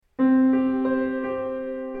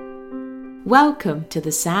Welcome to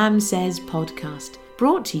the Sam Says podcast,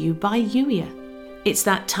 brought to you by Youier. It's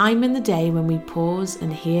that time in the day when we pause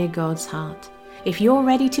and hear God's heart. If you're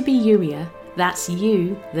ready to be Youier, that's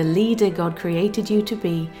you, the leader God created you to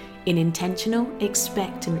be, in intentional,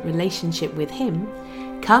 expectant relationship with Him,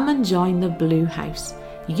 come and join the Blue House,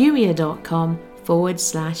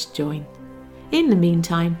 youier.com/join. In the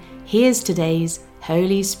meantime, here's today's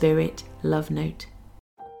Holy Spirit love note.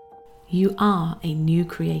 You are a new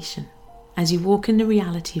creation. As you walk in the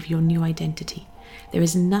reality of your new identity, there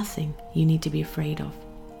is nothing you need to be afraid of.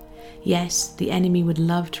 Yes, the enemy would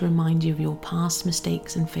love to remind you of your past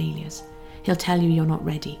mistakes and failures. He'll tell you you're not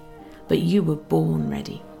ready, but you were born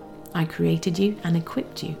ready. I created you and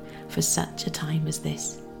equipped you for such a time as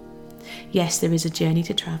this. Yes, there is a journey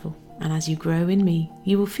to travel, and as you grow in me,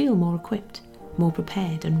 you will feel more equipped, more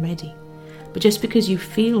prepared and ready. But just because you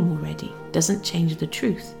feel more ready doesn't change the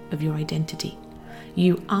truth of your identity.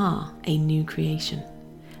 You are a new creation.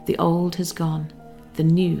 The old has gone, the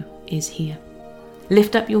new is here.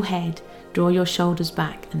 Lift up your head, draw your shoulders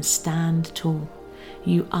back and stand tall.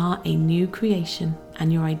 You are a new creation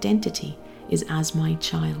and your identity is as my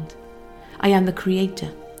child. I am the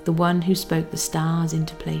Creator, the one who spoke the stars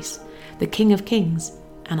into place, the King of Kings,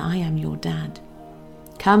 and I am your dad.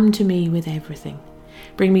 Come to me with everything.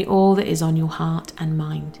 Bring me all that is on your heart and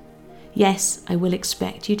mind. Yes, I will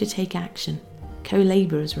expect you to take action.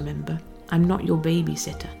 Co-laborers, remember, I'm not your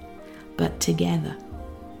babysitter, but together.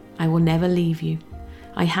 I will never leave you.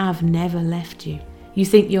 I have never left you. You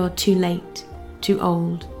think you're too late, too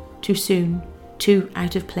old, too soon, too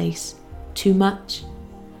out of place, too much?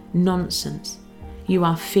 Nonsense. You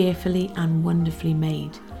are fearfully and wonderfully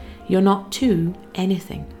made. You're not too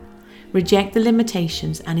anything. Reject the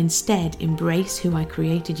limitations and instead embrace who I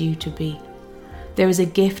created you to be. There is a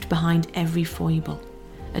gift behind every foible,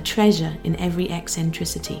 a treasure in every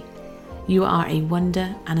eccentricity. You are a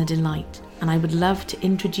wonder and a delight, and I would love to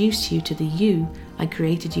introduce you to the you I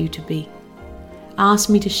created you to be. Ask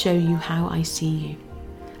me to show you how I see you.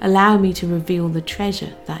 Allow me to reveal the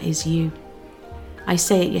treasure that is you. I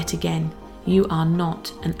say it yet again, you are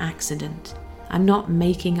not an accident. I'm not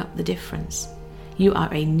making up the difference. You are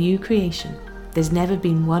a new creation. There's never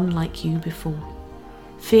been one like you before.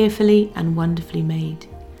 Fearfully and wonderfully made,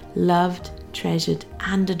 loved, treasured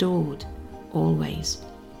and adored, always.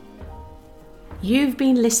 You've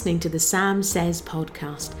been listening to the Sam Says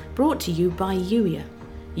podcast, brought to you by Youier.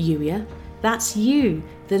 Youier, that's you,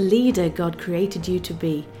 the leader God created you to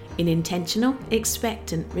be, in intentional,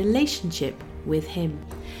 expectant relationship with Him.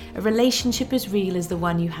 A relationship as real as the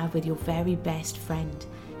one you have with your very best friend.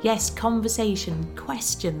 Yes, conversation,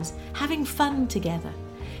 questions, having fun together.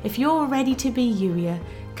 If you're ready to be Youier,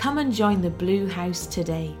 come and join the Blue House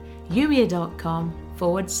today.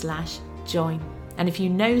 Youier.com/join. And if you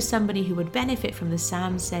know somebody who would benefit from the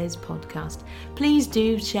Sam Says podcast, please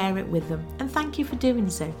do share it with them, and thank you for doing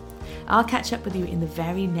so. I'll catch up with you in the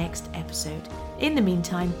very next episode. In the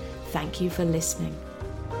meantime, thank you for listening.